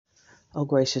Oh,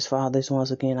 gracious Fathers,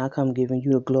 once again, I come giving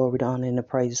you the glory, the honor, and the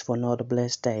praises for another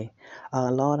blessed day.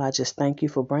 Lord, I just thank you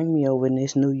for bringing me over in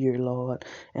this new year, Lord.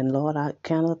 And Lord, I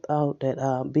kind of thought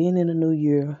that being in a new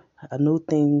year, new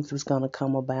things was going to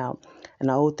come about and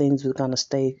the old things was going to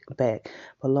stay back.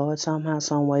 But Lord, somehow,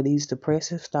 some way, these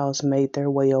depressive thoughts made their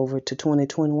way over to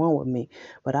 2021 with me.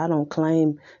 But I don't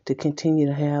claim to continue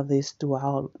to have this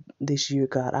throughout this year,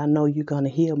 God. I know you're going to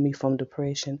heal me from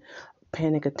depression,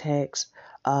 panic attacks,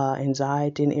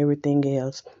 anxiety, and everything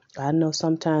else. I know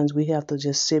sometimes we have to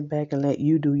just sit back and let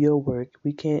you do your work.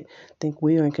 We can't think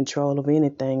we're in control of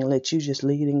anything and let you just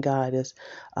lead and guide us.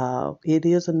 It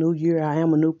is a new year. I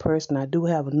am a new person. I do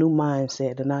have a new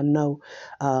mindset, and I know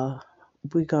uh,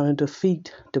 we're going to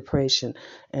defeat depression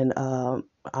and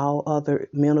all other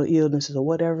mental illnesses or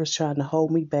whatever is trying to hold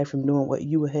me back from doing what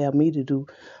you would have me to do,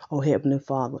 oh Heavenly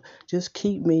Father. Just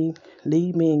keep me,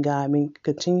 lead me, and guide me.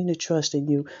 Continue to trust in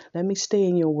you. Let me stay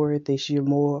in your word this year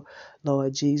more,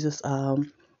 Lord Jesus.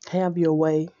 Have your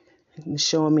way,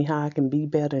 showing me how I can be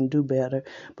better and do better.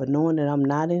 But knowing that I'm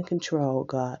not in control,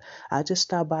 God, I just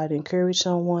stopped by to encourage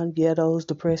someone. Yeah, those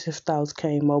depressive thoughts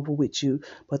came over with you,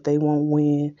 but they won't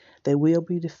win. They will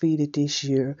be defeated this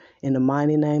year. In the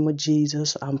mighty name of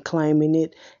Jesus, I'm claiming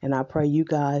it, and I pray you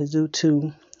guys do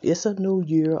too. It's a new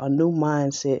year, a new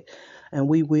mindset, and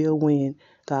we will win.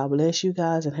 God bless you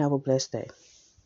guys and have a blessed day.